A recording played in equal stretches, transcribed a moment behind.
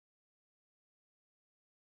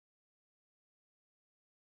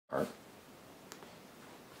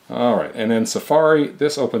Alright, and then Safari,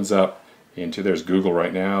 this opens up into, there's Google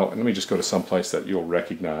right now, and let me just go to some place that you'll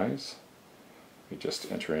recognize. Let me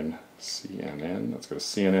just enter in CNN. Let's go to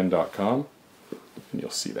CNN.com, and you'll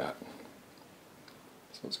see that.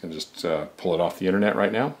 So it's going to just pull it off the internet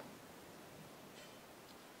right now.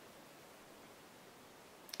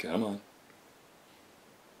 Come on.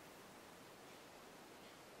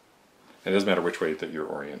 It doesn't matter which way that you're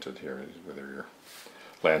oriented here, whether you're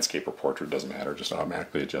landscape or portrait, doesn't matter, just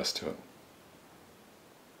automatically adjust to it.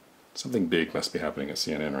 Something big must be happening at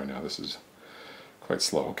CNN right now. This is quite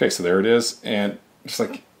slow. Okay, so there it is, and just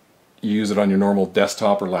like you use it on your normal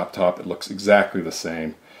desktop or laptop, it looks exactly the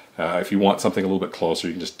same. If you want something a little bit closer,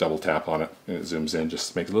 you can just double tap on it and it zooms in,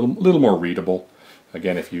 just to make it a little more readable.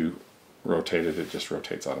 Again, if you rotate it, it just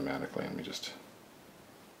rotates automatically. Let me just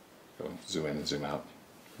go zoom in and zoom out.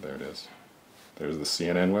 There it is. There's the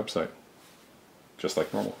CNN website, just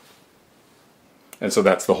like normal. And so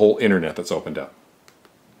that's the whole internet that's opened up.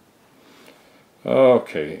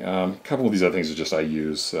 Okay, a couple of these other things are just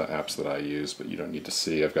apps that I use, but you don't need to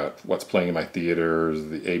see. I've got what's playing in my theaters,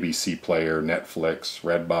 the ABC player, Netflix,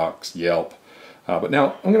 Redbox, Yelp. But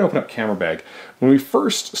now I'm going to open up Camera Bag. When we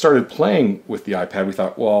first started playing with the iPad, we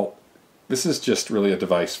thought, well, this is just really a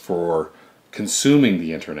device for consuming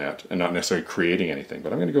the internet and not necessarily creating anything.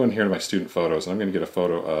 But I'm going to go in here to my student photos, and I'm going to get a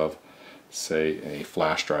photo of, say, a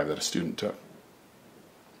flash drive that a student took.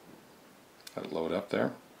 That'll load up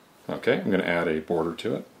there. Okay, I'm going to add a border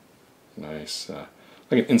to it. Nice,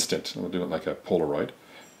 like an instant. We'll do it like a Polaroid.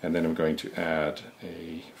 And then I'm going to add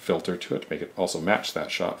a filter to it to make it also match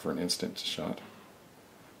that shot for an instant shot.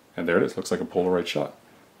 And there it is. Looks like a Polaroid shot.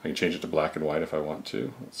 I can change it to black and white if I want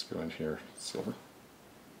to. Let's go in here, silver.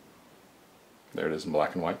 There it is in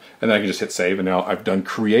black and white. And then I can just hit save, and now I've done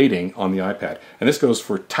creating on the iPad. And this goes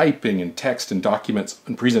for typing and text and documents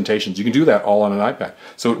and presentations. You can do that all on an iPad.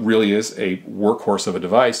 So it really is a workhorse of a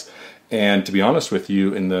device. And to be honest with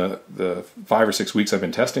you, in the 5 or 6 weeks I've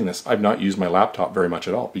been testing this, I've not used my laptop very much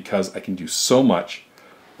at all because I can do so much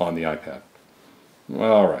on the iPad.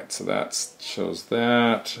 Alright, so that shows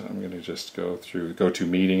that. I'm going to just go through,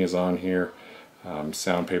 GoToMeeting is on here.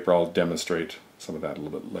 Soundpaper, I'll demonstrate some of that a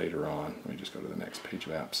little bit later on. Let me just go to the next page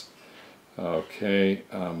of apps. Okay,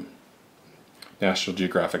 National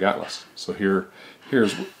Geographic Atlas. So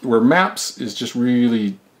here's where maps is just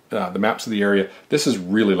really, the maps of the area, this is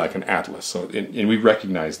really like an atlas. So, and we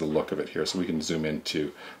recognize the look of it here, so we can zoom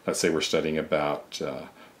into, let's say we're studying about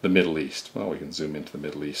the Middle East. Well, we can zoom into the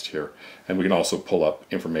Middle East here. And we can also pull up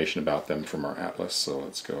information about them from our atlas. So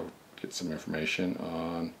let's go get some information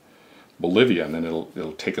on Bolivia, and then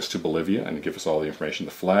it'll take us to Bolivia and give us all the information,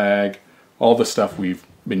 the flag, all the stuff we've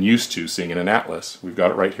been used to seeing in an atlas. We've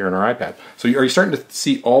got it right here in our iPad. So are you starting to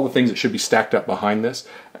see all the things that should be stacked up behind this?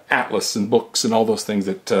 Atlas and books and all those things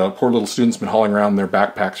that poor little students have been hauling around in their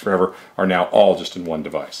backpacks forever are now all just in one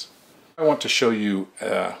device. I want to show you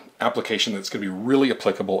an application that's going to be really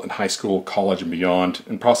applicable in high school, college, and beyond,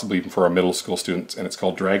 and possibly even for our middle school students, and it's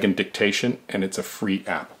called Dragon Dictation, and it's a free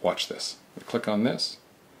app. Watch this. Click on this.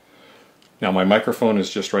 Now my microphone is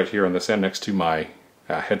just right here on this end next to my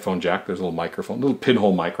headphone jack. There's a little microphone, little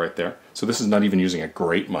pinhole mic right there. So this is not even using a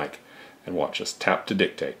great mic. And watch, just tap to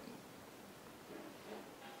dictate.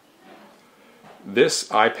 This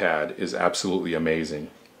iPad is absolutely amazing.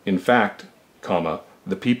 In fact,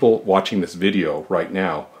 the people watching this video right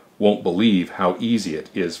now won't believe how easy it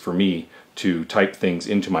is for me to type things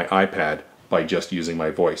into my iPad by just using my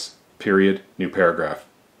voice. Period, new paragraph.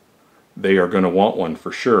 They are going to want one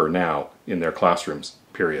for sure now in their classrooms,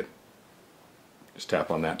 period. Just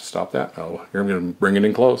tap on that to stop that. Oh, here I'm going to bring it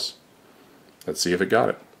in close. Let's see if it got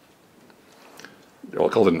it. I'll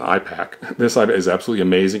call it an iPad. This iPad is absolutely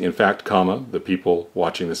amazing. In fact, the people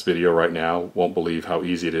watching this video right now won't believe how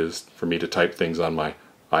easy it is for me to type things on my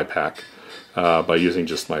iPad by using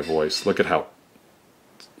just my voice. Look at how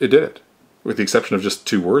it did it. With the exception of just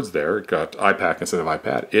 2 words there, it got iPad instead of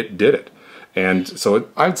iPad. It did it. And so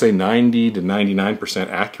I'd say 90 to 99%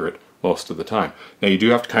 accurate most of the time. Now you do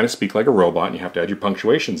have to kind of speak like a robot, and you have to add your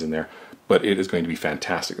punctuations in there, but it is going to be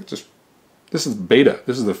fantastic. This is beta.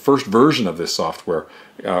 This is the first version of this software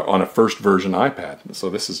on a first version iPad. So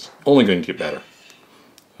this is only going to get better.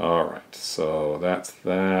 Alright, so that's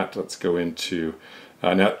that. Let's go into...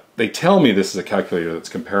 now, they tell me this is a calculator that's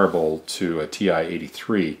comparable to a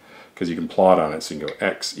TI-83 because you can plot on it. So you can go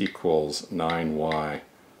x equals 9y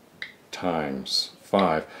times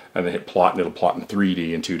 5, and then hit plot, and it'll plot in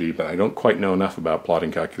 3D and 2D, but I don't quite know enough about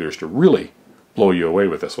plotting calculators to really blow you away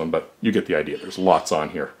with this one, but you get the idea. There's lots on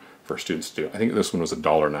here for students to do. I think this one was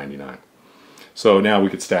 $1.99. So now we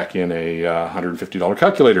could stack in a $150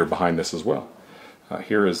 calculator behind this as well.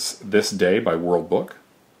 Here is This Day by World Book.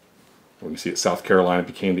 We can see that South Carolina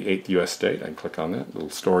became the 8th U.S. state. I can click on that, a little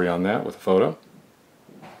story on that with a photo.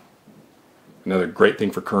 Another great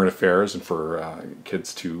thing for current affairs and for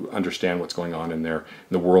kids to understand what's going on in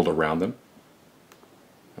the world around them.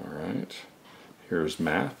 All right, here's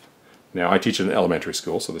math. Now I teach in an elementary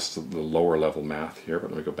school, so this is the lower level math here,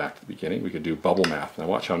 but let me go back to the beginning. We could do bubble math. Now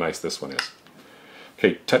watch how nice this one is.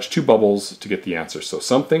 Okay, touch two bubbles to get the answer. So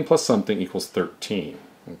something plus something equals 13.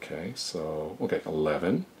 Okay, so,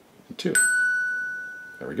 11 and 2.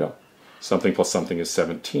 There we go. Something plus something is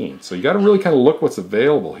 17. So you got to really kind of look what's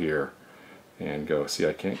available here and go, see,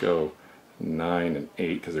 I can't go 9 and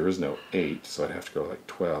 8 because there is no 8, so I'd have to go like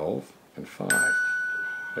 12 and 5.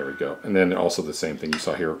 There we go. And then also the same thing you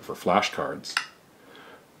saw here for flashcards.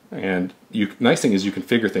 And nice thing is you can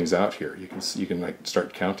figure things out here. You can like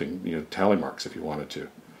start counting, tally marks if you wanted to.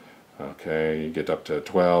 Okay, you get up to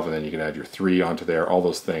 12, and then you can add your 3 onto there, all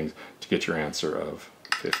those things to get your answer of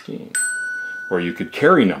 15. Or you could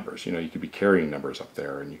carry numbers. You could be carrying numbers up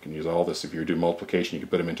there, and you can use all this. If you're doing multiplication, you can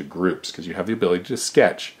put them into groups because you have the ability to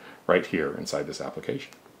sketch right here inside this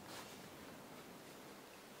application.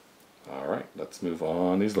 All right, let's move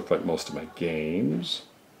on. These look like most of my games.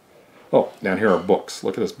 Oh, down here are books.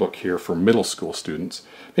 Look at this book here for middle school students.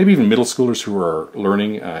 Maybe even middle schoolers who are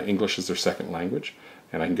learning English as their second language.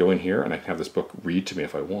 And I can go in here and I can have this book read to me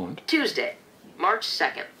if I want. Tuesday, March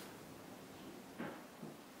 2nd.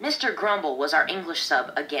 Mr. Grumble was our English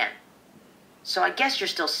sub again. So I guess you're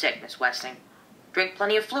still sick, Miss Westing. Drink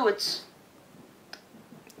plenty of fluids.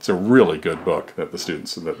 It's a really good book that the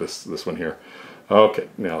students, this one here. Okay,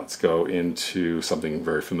 now let's go into something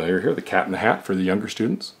very familiar here, The Cat in the Hat for the younger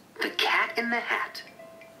students. The Cat in the Hat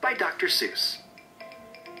by Dr. Seuss.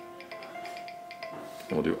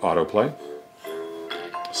 And we'll do autoplay.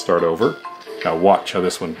 Start over. Now watch how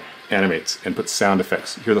this one animates and puts sound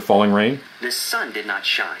effects. Hear the falling rain? The sun did not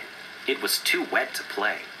shine. It was too wet to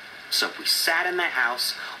play. So we sat in the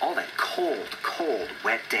house all that cold, cold,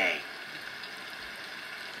 wet day.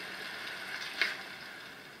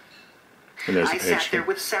 And there's the I page. sat there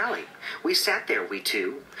with Sally. We sat there, we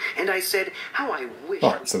two, and I said, how I wish...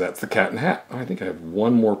 All right, so that's The Cat in the Hat. I think I have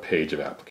one more page of application.